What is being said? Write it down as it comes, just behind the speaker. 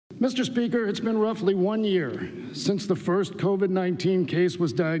Mr. Speaker, it's been roughly 1 year since the first COVID-19 case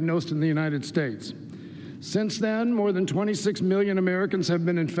was diagnosed in the United States. Since then, more than 26 million Americans have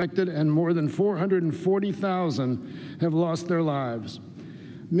been infected and more than 440,000 have lost their lives.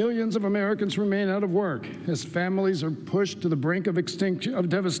 Millions of Americans remain out of work as families are pushed to the brink of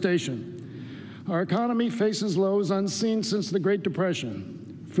devastation. Our economy faces lows unseen since the Great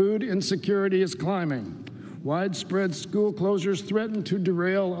Depression. Food insecurity is climbing. Widespread school closures threaten to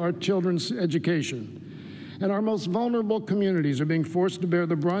derail our children's education. And our most vulnerable communities are being forced to bear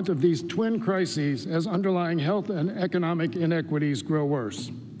the brunt of these twin crises as underlying health and economic inequities grow worse.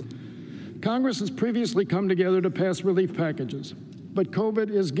 Congress has previously come together to pass relief packages, but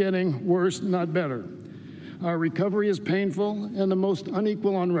COVID is getting worse, not better. Our recovery is painful and the most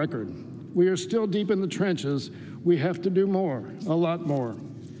unequal on record. We are still deep in the trenches. We have to do more, a lot more.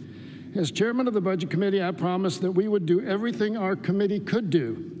 As chairman of the Budget Committee, I promised that we would do everything our committee could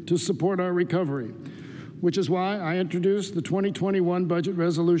do to support our recovery, which is why I introduced the 2021 budget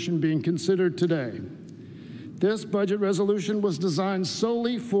resolution being considered today. This budget resolution was designed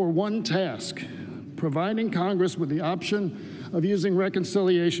solely for one task: providing Congress with the option of using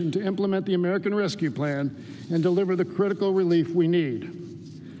reconciliation to implement the American Rescue Plan and deliver the critical relief we need.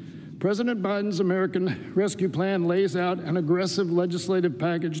 President Biden's American Rescue Plan lays out an aggressive legislative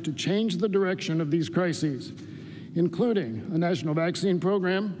package to change the direction of these crises, including a national vaccine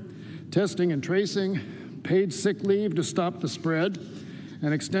program, testing and tracing, paid sick leave to stop the spread,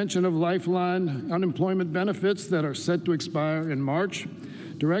 an extension of lifeline unemployment benefits that are set to expire in March,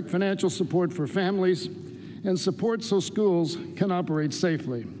 direct financial support for families, and support so schools can operate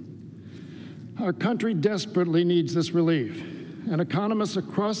safely. Our country desperately needs this relief, and economists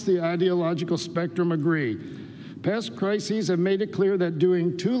across the ideological spectrum agree. Past crises have made it clear that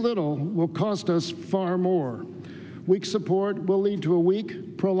doing too little will cost us far more. Weak support will lead to a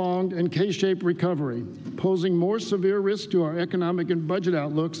weak, prolonged, and K-shaped recovery, posing more severe risks to our economic and budget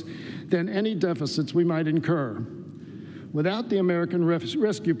outlooks than any deficits we might incur. Without the American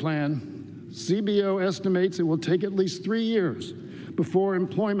Rescue Plan, CBO estimates it will take at least 3 years before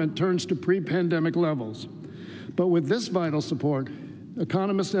employment turns to pre-pandemic levels. But with this vital support,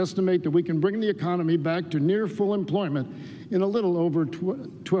 economists estimate that we can bring the economy back to near full employment in a little over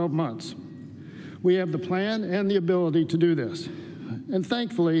 12 months. We have the plan and the ability to do this. And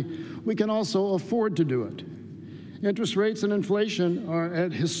thankfully, we can also afford to do it. Interest rates and inflation are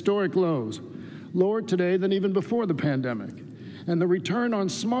at historic lows, lower today than even before the pandemic. And the return on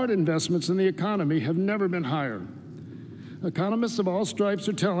smart investments in the economy have never been higher. Economists of all stripes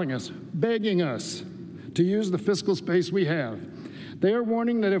are telling us, begging us, to use the fiscal space we have. They are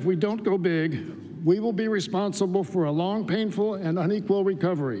warning that if we don't go big, we will be responsible for a long, painful, and unequal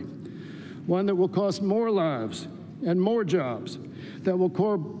recovery, one that will cost more lives and more jobs, that will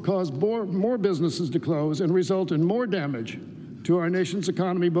cause more businesses to close and result in more damage to our nation's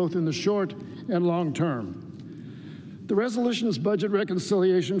economy, both in the short and long term. The resolution's budget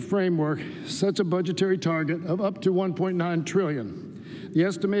reconciliation framework sets a budgetary target of up to $1.9 trillion. The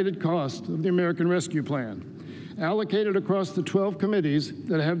estimated cost of the American Rescue Plan, allocated across the 12 committees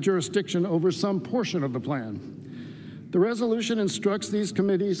that have jurisdiction over some portion of the plan. The resolution instructs these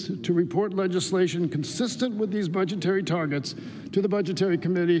committees to report legislation consistent with these budgetary targets to the Budget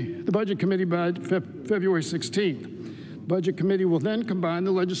Committee by February 16th. The Budget Committee will then combine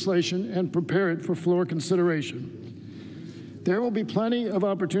the legislation and prepare it for floor consideration. There will be plenty of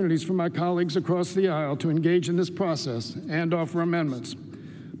opportunities for my colleagues across the aisle to engage in this process and offer amendments.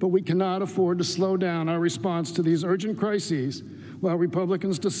 But we cannot afford to slow down our response to these urgent crises while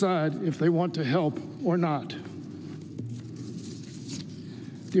Republicans decide if they want to help or not.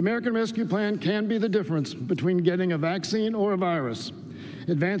 The American Rescue Plan can be the difference between getting a vaccine or a virus,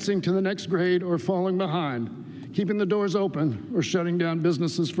 advancing to the next grade or falling behind, keeping the doors open or shutting down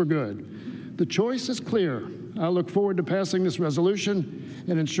businesses for good. The choice is clear. I look forward to passing this resolution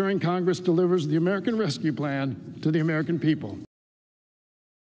and ensuring Congress delivers the American Rescue Plan to the American people.